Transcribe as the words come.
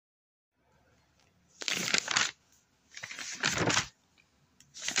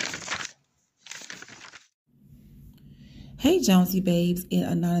Hey Jonesy Babes and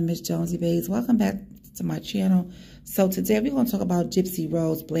Anonymous Jonesy Babes, welcome back to my channel. So today we're going to talk about Gypsy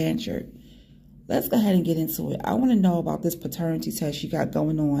Rose Blanchard. Let's go ahead and get into it. I want to know about this paternity test she got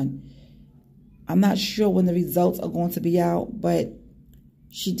going on. I'm not sure when the results are going to be out, but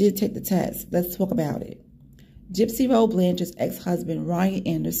she did take the test. Let's talk about it. Gypsy Rose Blanchard's ex-husband Ryan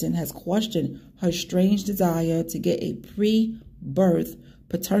Anderson has questioned her strange desire to get a pre-birth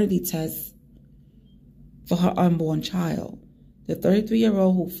paternity test for her unborn child. The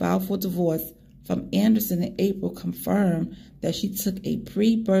 33-year-old who filed for divorce from Anderson in April confirmed that she took a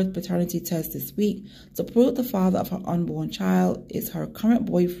pre-birth paternity test this week to prove the father of her unborn child is her current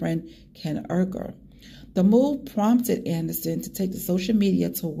boyfriend, Ken Urker. The move prompted Anderson to take to social media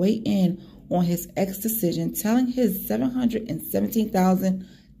to weigh in on his ex decision, telling his 717,000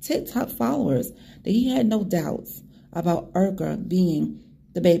 TikTok followers that he had no doubts about Urker being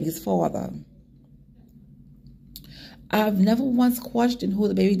the baby's father. "I've never once questioned who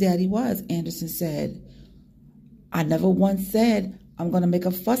the baby daddy was," Anderson said. "I never once said I'm going to make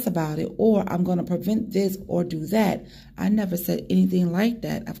a fuss about it or I'm going to prevent this or do that. I never said anything like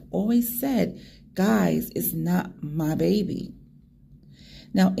that. I've always said, guys, it's not my baby."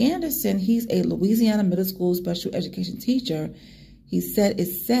 Now, Anderson, he's a Louisiana middle school special education teacher. He said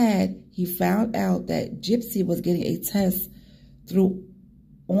it's sad he found out that Gypsy was getting a test through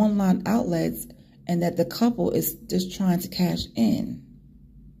online outlets and that the couple is just trying to cash in.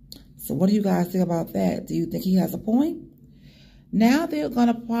 So what do you guys think about that? Do you think he has a point? Now they're going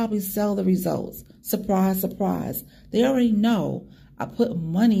to probably sell the results. Surprise, surprise. They already know. I put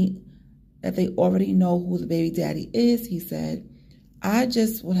money that they already know who the baby daddy is, he said. I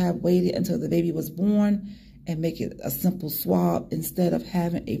just would have waited until the baby was born and make it a simple swab instead of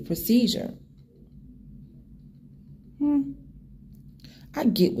having a procedure. I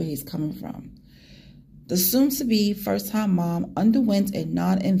get where he's coming from. The soon-to-be first-time mom underwent a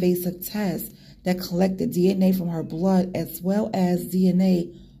non-invasive test that collected DNA from her blood as well as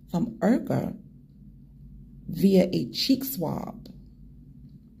DNA from Urker via a cheek swab.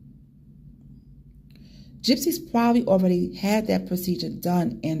 Gypsy's probably already had that procedure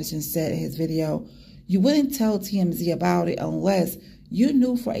done, Anderson said in his video. "You wouldn't tell TMZ about it unless you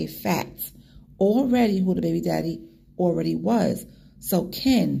knew for a fact already who the baby daddy already was. So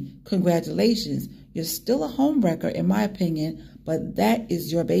Ken, congratulations. You're still a homewrecker, in my opinion, but that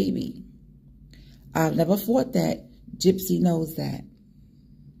is your baby. I've never fought that. Gypsy knows that."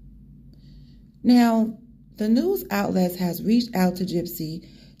 Now, the news outlets has reached out to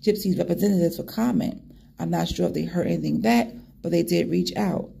Gypsy's representatives for comment. I'm not sure if they heard anything back, but they did reach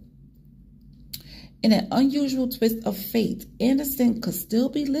out. In an unusual twist of fate, Anderson could still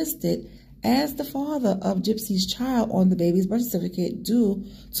be listed as the father of Gypsy's child on the baby's birth certificate due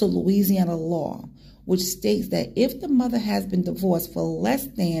to Louisiana law, which states that if the mother has been divorced for less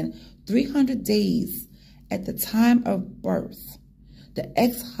than 300 days at the time of birth, the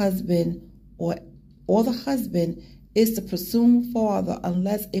ex-husband or the husband is the presumed father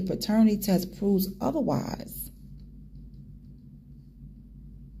unless a paternity test proves otherwise.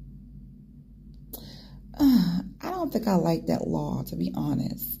 I don't think I like that law, to be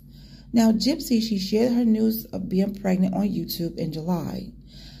honest. Now, Gypsy, she shared her news of being pregnant on YouTube in July.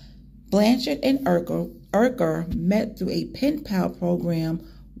 Blanchard and Urker met through a pen pal program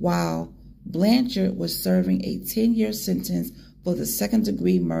while Blanchard was serving a 10-year sentence for the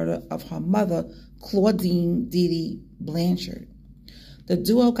second-degree murder of her mother, Claudine Dee Blanchard. The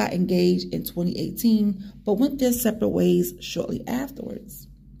duo got engaged in 2018, but went their separate ways shortly afterwards.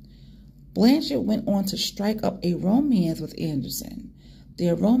 Blanchard went on to strike up a romance with Anderson.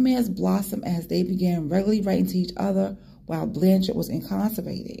 Their romance blossomed as they began regularly writing to each other while Blanchard was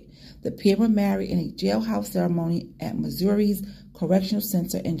incarcerated. The pair were married in a jailhouse ceremony at Missouri's Correctional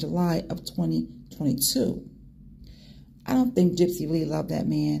Center in July of 2022. I don't think Gypsy really loved that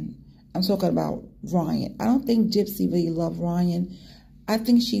man. I'm talking about Ryan. I don't think Gypsy really loved Ryan. I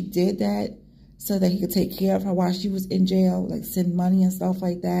think she did that so that he could take care of her while she was in jail, like send money and stuff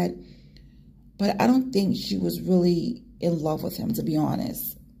like that. But I don't think she was really in love with him, to be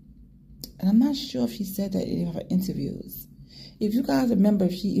honest. And I'm not sure if she said that in any of her interviews. If you guys remember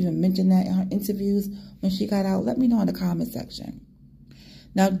if she even mentioned that in her interviews when she got out, let me know in the comment section.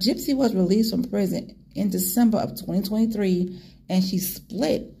 Now, Gypsy was released from prison in December of 2023, and she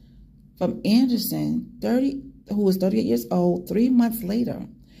split from Anderson, who was 38 years old, 3 months later.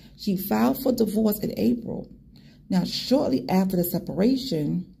 She filed for divorce in April. Now, shortly after the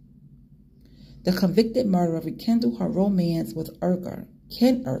separation, the convicted murderer rekindled her romance with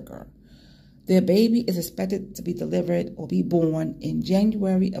Ken Urker. Their baby is expected to be delivered or be born in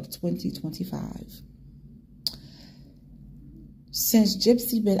January of 2025. Since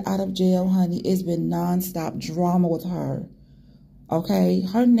Gypsy been out of jail, honey, it's been nonstop drama with her. Okay?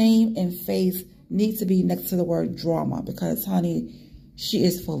 Her name and face needs to be next to the word drama because, honey, she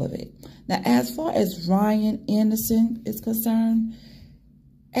is full of it. Now, as far as Ryan Anderson is concerned,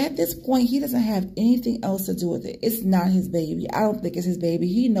 at this point, he doesn't have anything else to do with it. It's not his baby. I don't think it's his baby.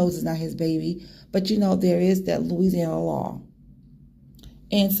 He knows it's not his baby. But, you know, there is that Louisiana law.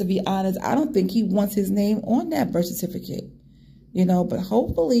 And to be honest, I don't think he wants his name on that birth certificate. You know, but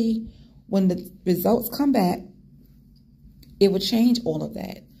hopefully when the results come back, it will change all of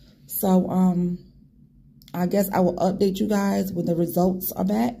that. So, I guess I will update you guys when the results are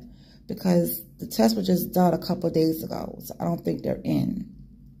back because the tests were just done a couple of days ago. So I don't think they're in.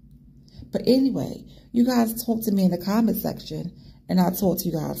 But anyway, you guys talk to me in the comment section and I'll talk to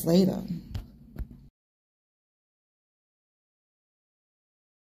you guys later.